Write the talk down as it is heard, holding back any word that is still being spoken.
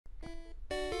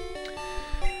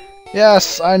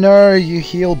Yes, I know, you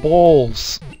heal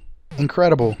balls.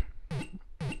 Incredible.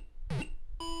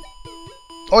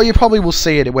 Or you probably will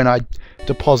see it when I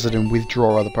deposit and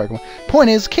withdraw other Pokemon. Point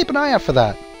is, keep an eye out for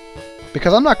that.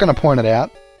 Because I'm not going to point it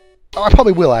out. Oh, I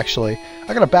probably will, actually.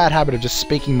 I got a bad habit of just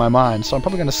speaking my mind, so I'm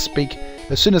probably going to speak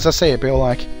as soon as I see it. Be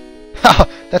like, "Ha!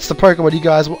 That's the Pokemon you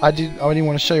guys. I didn't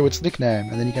want to show you its nickname,"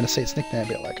 and then you're going to see its nickname.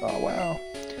 Be like, "Oh wow,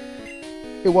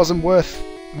 it wasn't worth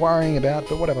worrying about,"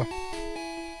 but whatever.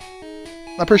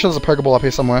 I'm pretty sure there's a Pokeball up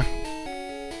here somewhere.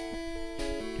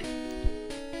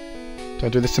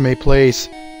 Don't do this to me, please.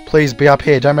 Please be up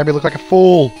here. Don't make me look like a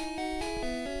fool.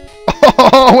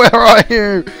 Oh, where are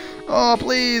you? Oh,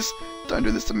 please. Don't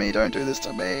do this to me. Don't do this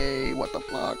to me. What the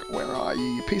fuck? Where are you,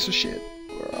 you piece of shit?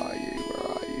 Where are you?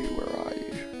 Where are you? Where are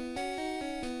you?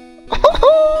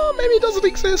 Oh, maybe it doesn't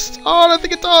exist. Oh, I don't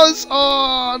think it does.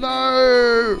 Oh,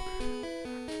 no.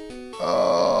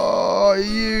 Oh,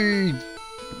 you.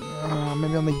 Oh,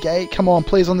 maybe on the gate. Come on,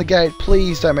 please, on the gate.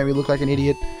 Please don't make me look like an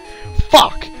idiot.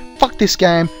 Fuck. Fuck this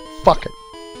game. Fuck it.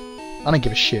 I don't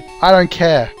give a shit. I don't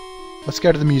care. Let's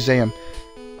go to the museum.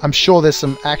 I'm sure there's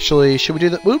some actually... Should we do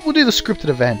that? We'll do the scripted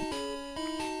event.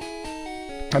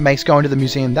 It makes going to the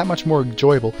museum that much more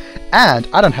enjoyable. And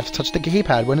I don't have to touch the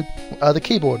keypad when the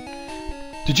keyboard.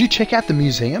 Did you check out the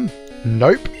museum?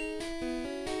 Nope.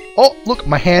 Oh, look,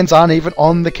 my hands aren't even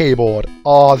on the keyboard.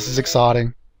 Oh, this is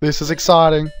exciting. This is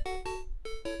exciting.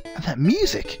 And that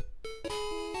music.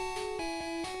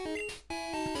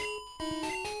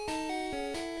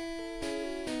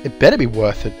 It better be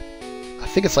worth it. I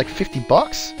think it's like 50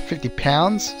 bucks? 50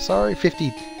 pounds? Sorry,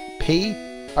 50p?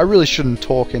 I really shouldn't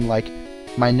talk in like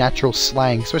my natural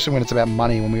slang, especially when it's about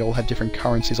money, when we all have different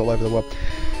currencies all over the world.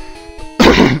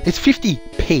 It's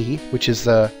 50p, which is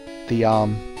the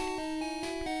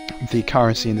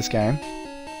currency in this game,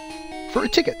 for a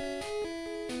ticket.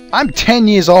 I'm 10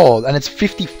 years old and it's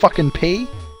 50 fucking p?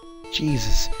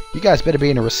 Jesus. You guys better be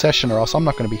in a recession or else I'm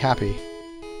not going to be happy.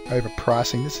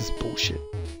 Overpricing, this is bullshit.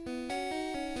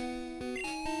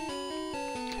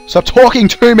 Stop talking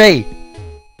to me!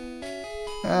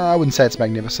 I wouldn't say it's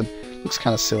magnificent. Looks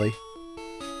kind of silly.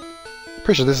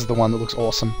 Pretty sure this is the one that looks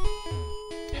awesome.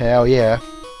 Hell yeah.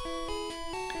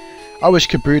 I wish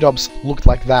Kabudobs looked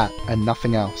like that and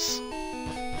nothing else.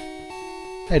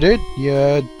 Hey dude,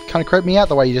 you kind of creeped me out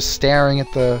the way you're just staring at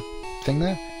the thing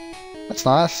there. That's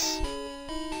nice.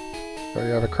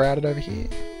 Very overcrowded over here.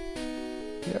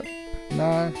 Yep.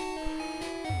 No.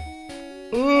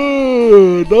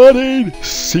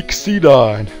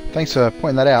 1969. Thanks for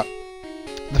pointing that out.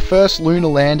 The first lunar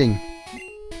landing.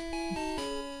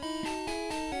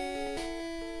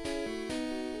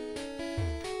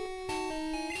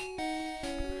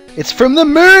 It's from the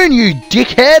moon, you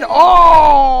dickhead!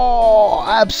 Oh!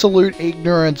 Absolute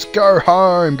ignorance. Go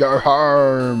home, go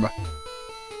home.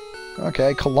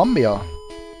 Okay, Colombia.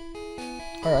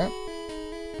 Alright.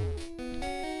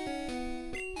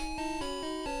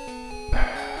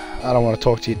 I don't want to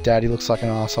talk to your dad, he looks like an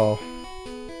asshole.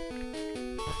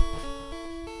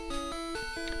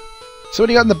 So what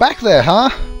do you got in the back there,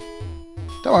 huh?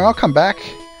 Don't worry, I'll come back.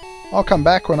 I'll come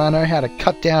back when I know how to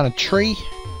cut down a tree.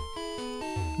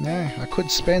 No, I could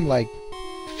spend like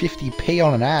 50p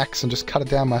on an axe and just cut it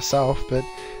down myself, but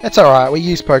it's alright, we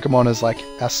use Pokemon as like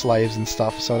our slaves and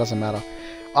stuff, so it doesn't matter.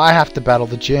 I have to battle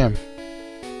the gym.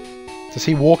 Does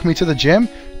he walk me to the gym?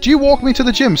 Do you walk me to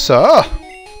the gym, sir?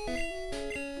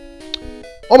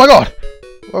 Oh my god!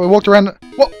 Well, we walked around.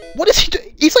 What is he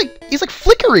doing? He's like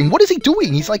flickering. What is he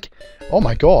doing? He's like, oh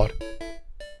my god.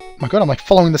 Oh my god, I'm like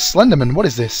following the Slenderman. What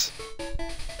is this?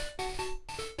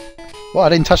 Well, I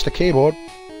didn't touch the keyboard.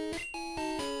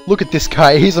 Look at this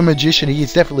guy. He's a magician. He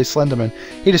is definitely Slenderman.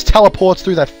 He just teleports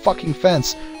through that fucking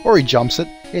fence, or he jumps it.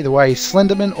 Either way, he's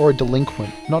Slenderman or a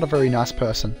delinquent. Not a very nice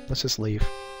person. Let's just leave.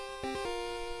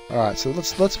 All right, so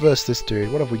let's verse this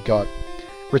dude. What have we got?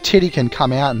 Ratiti can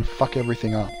come out and fuck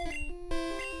everything up.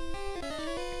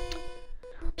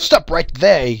 Stop right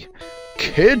there,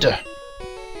 kid.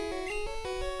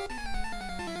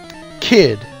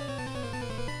 Kid.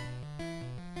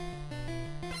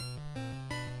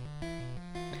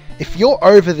 If you're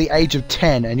over the age of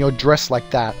 10 and you're dressed like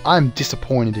that, I'm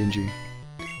disappointed in you.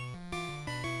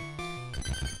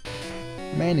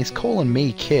 Man, he's calling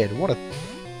me kid. What a...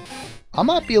 I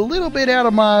might be a little bit out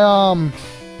of my,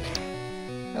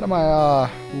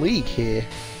 league here.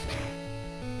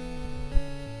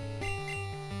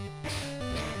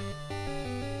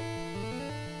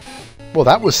 Well,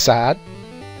 that was sad.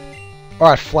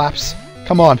 Alright, Flaps.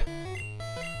 Come on.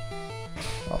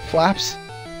 Oh, Flaps?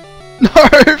 No!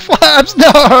 Flaps!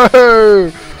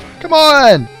 No! Come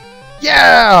on!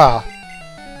 Yeah!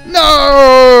 No!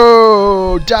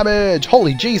 Oh, damage!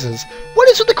 Holy Jesus! What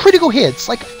is with the critical hits?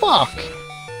 Like, fuck!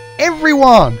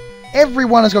 Everyone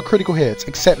has got critical hits,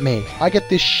 except me. I get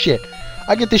this shit.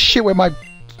 I get this shit where my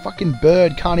fucking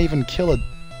bird can't even kill a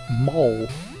mole.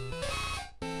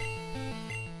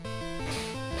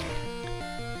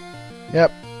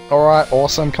 Yep. Alright,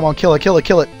 awesome. Come on, kill it, kill it,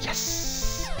 kill it.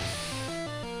 Yes!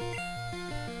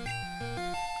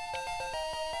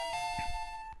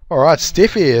 Alright,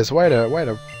 stiff ears. Way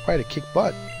to kick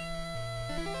butt.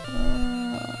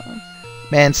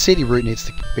 Man, City Root needs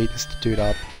to beat this dude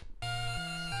up.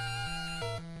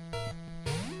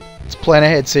 Let's plan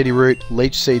ahead, City Root.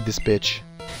 Leech Seed this bitch.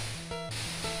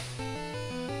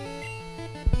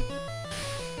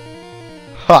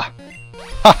 Ha!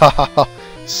 Ha ha ha ha!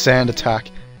 Sand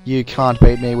attack. You can't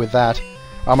beat me with that.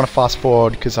 I'm gonna fast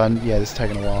forward because yeah, this is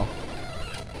taking a while.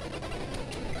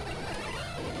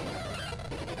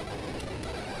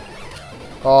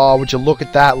 Oh, would you look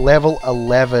at that? Level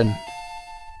 11.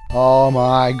 Oh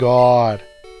my god.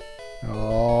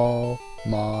 Oh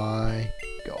my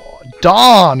god.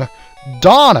 Darn!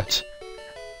 Darn it!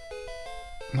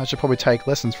 I should probably take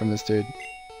lessons from this dude.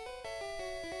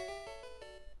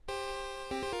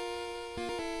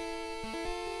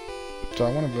 Do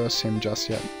I want to verse him just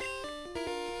yet?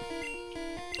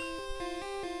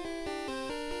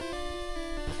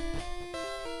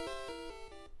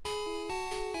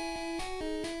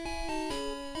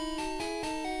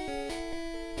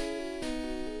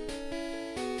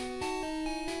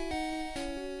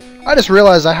 I just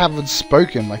realized I haven't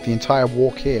spoken like the entire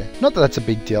walk here. Not that that's a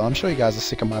big deal, I'm sure you guys are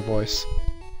sick of my voice.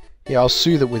 Yeah, I'll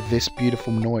soothe it with this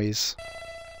beautiful noise.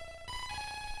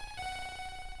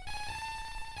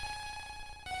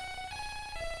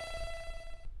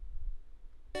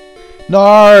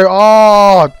 No!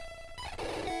 Oh!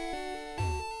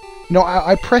 No,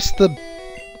 I pressed the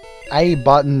A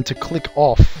button to click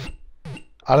off.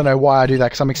 I don't know why I do that,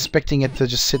 because I'm expecting it to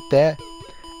just sit there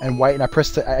and wait, and I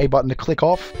press the A button to click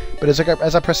off, but as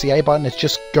I press the A button, it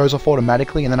just goes off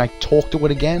automatically, and then I talk to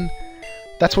it again.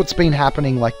 That's what's been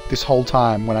happening like this whole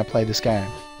time when I play this game.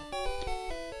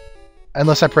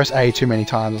 Unless I press A too many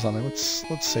times or something. Let's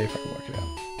see if I can work it out.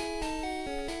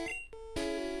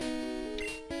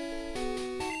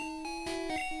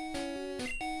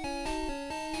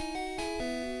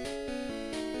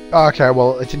 Okay,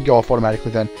 well, it didn't go off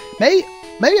automatically then. Maybe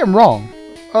I'm wrong.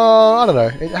 I don't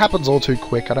know. It happens all too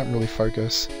quick. I don't really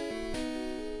focus.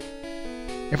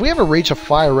 If we ever reach a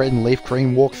fire red and leaf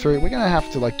green walkthrough, we're gonna have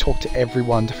to like talk to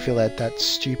everyone to fill out that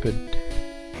stupid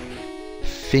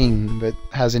thing that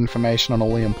has information on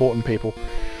all the important people.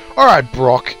 Alright,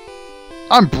 Brock.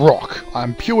 I'm Brock.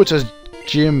 I'm Pewter's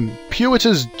gym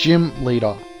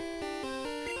leader.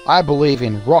 I believe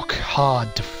in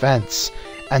rock-hard defense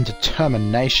and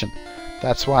determination.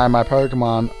 That's why my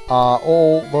Pokemon are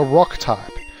all the rock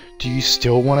type. Do you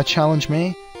still want to challenge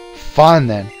me? Fine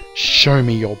then, show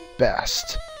me your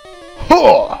best.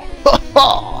 Ha! Ha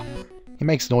ha! He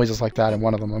makes noises like that in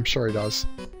one of them, I'm sure he does.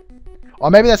 Or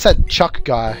maybe that's that Chuck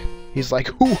guy. He's like,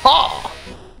 hoo-ha!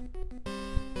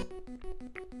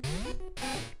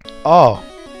 Oh.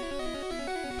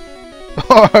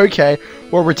 Oh, okay.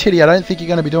 Well, Ratiti, I don't think you're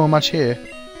going to be doing much here.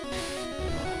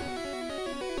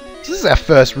 This is our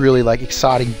first really, like,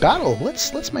 exciting battle.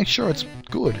 Let's make sure it's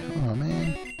good. Oh,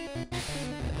 man.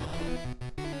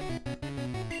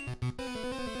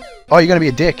 Oh, you're going to be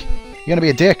a dick. You're going to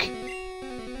be a dick.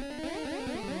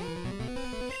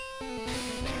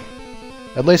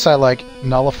 At least I, like,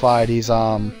 nullified his,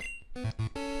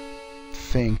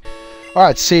 thing.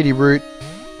 Alright, Seedy Root.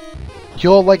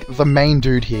 You're, like, the main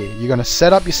dude here. You're going to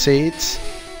set up your seeds.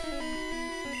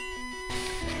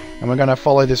 And we're going to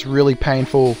follow this really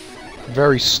painful,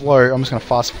 very slow, I'm just going to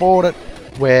fast forward it,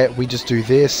 where we just do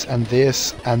this, and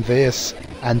this, and this,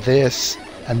 and this,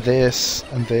 and this,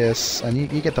 and this, and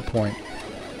you get the point.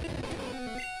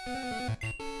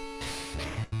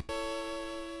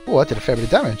 Oh, that did a fair bit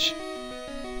of damage.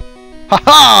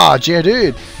 Haha!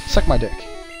 Geodude! Suck my dick.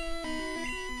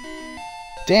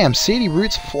 Damn, Seedy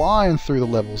Root's flying through the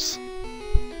levels.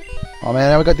 Oh man,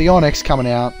 now we've got the Onix coming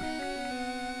out.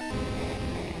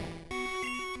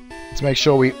 Let's make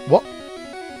sure we... What?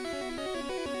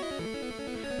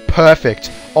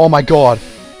 Perfect. Oh my god.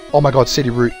 Oh my god, Seedy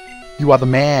Root. You are the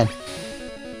man.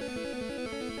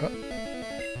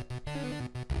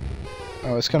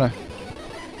 Oh, it's gonna...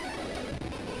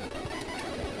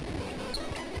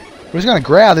 We're just gonna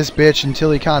growl this bitch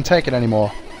until he can't take it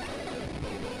anymore.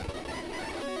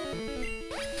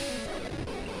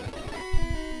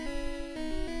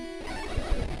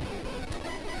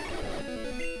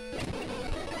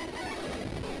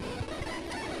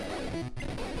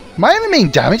 Am I even being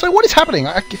damaged? Like, what is happening?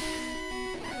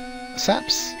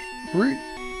 Saps? Root?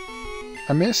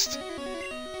 I missed.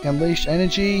 Unleashed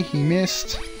energy. He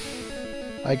missed.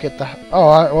 I get the...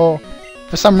 Oh, well,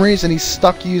 for some reason he's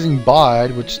stuck using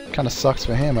Bide, which kind of sucks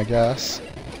for him, I guess.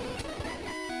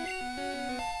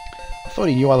 I thought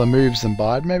he knew other moves than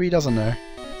Bide. Maybe he doesn't know.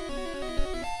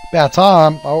 About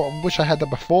time. I wish I had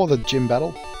that before the gym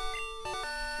battle.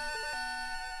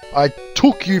 I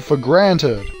took you for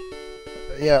granted.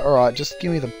 Yeah, alright, just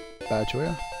give me the badge, will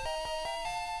you?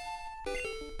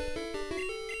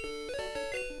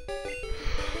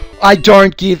 I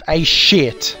don't give a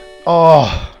shit.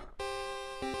 Oh.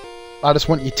 I just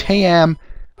want your TM.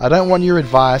 I don't want your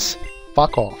advice.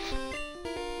 Fuck off.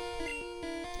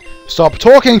 Stop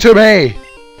talking to me!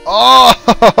 Oh!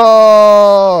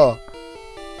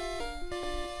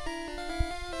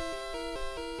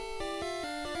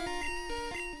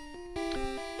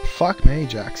 Fuck me,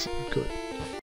 Jackson. Good.